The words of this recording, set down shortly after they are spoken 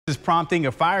is prompting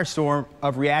a firestorm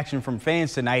of reaction from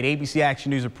fans tonight. ABC Action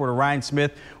News reporter Ryan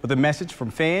Smith with a message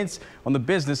from fans on the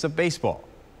business of baseball.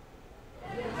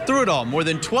 Through it all, more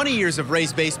than 20 years of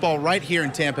Rays baseball right here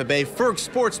in Tampa Bay, Ferg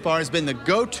Sports Bar has been the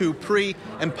go-to pre-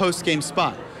 and post-game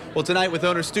spot. Well, tonight with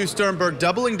owner Stu Sternberg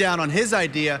doubling down on his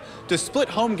idea to split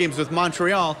home games with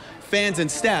Montreal, fans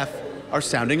and staff are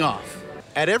sounding off.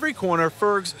 At every corner,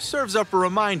 Ferg's serves up a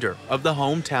reminder of the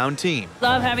hometown team.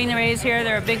 Love having the Rays here.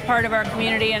 They're a big part of our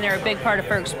community, and they're a big part of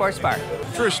Ferg Sports Bar.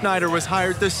 Trish Schneider was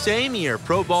hired the same year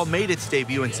Pro Ball made its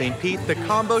debut in St. Pete. The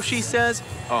combo, she says,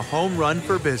 a home run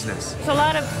for business. It's a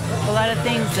lot of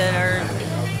things that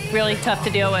are really tough to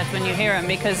deal with when you hear them,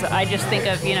 because I just think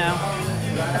of,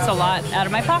 that's a lot out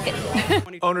of my pocket.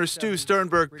 Owner Stu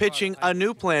Sternberg pitching a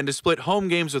new plan to split home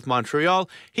games with Montreal.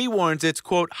 He warns it's,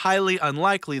 quote, highly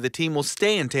unlikely the team will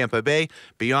stay in Tampa Bay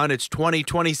beyond its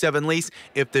 2027 lease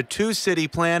if the two-city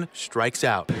plan strikes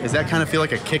out. Does that kind of feel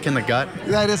like a kick in the gut?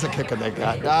 That is a kick in the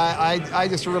gut. I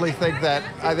just really think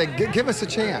give us a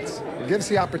chance. Give us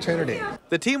the opportunity.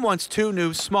 The team wants two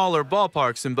new, smaller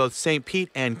ballparks in both St. Pete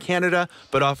and Canada,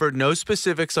 but offered no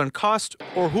specifics on cost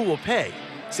or who will pay.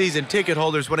 Season ticket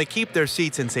holders want to keep their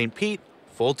seats in St. Pete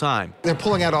full-time. They're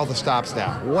pulling out all the stops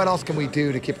now. What else can we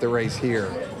do to keep the Rays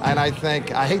here? And I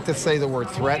hate to say the word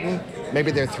threaten. Maybe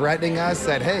they're threatening us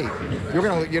that, hey, you're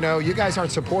going to, you guys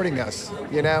aren't supporting us,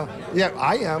 Yeah,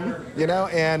 I am,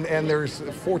 and there's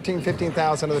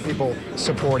 15,000 other people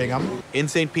supporting them. In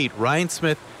St. Pete, Ryan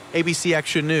Smith, ABC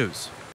Action News.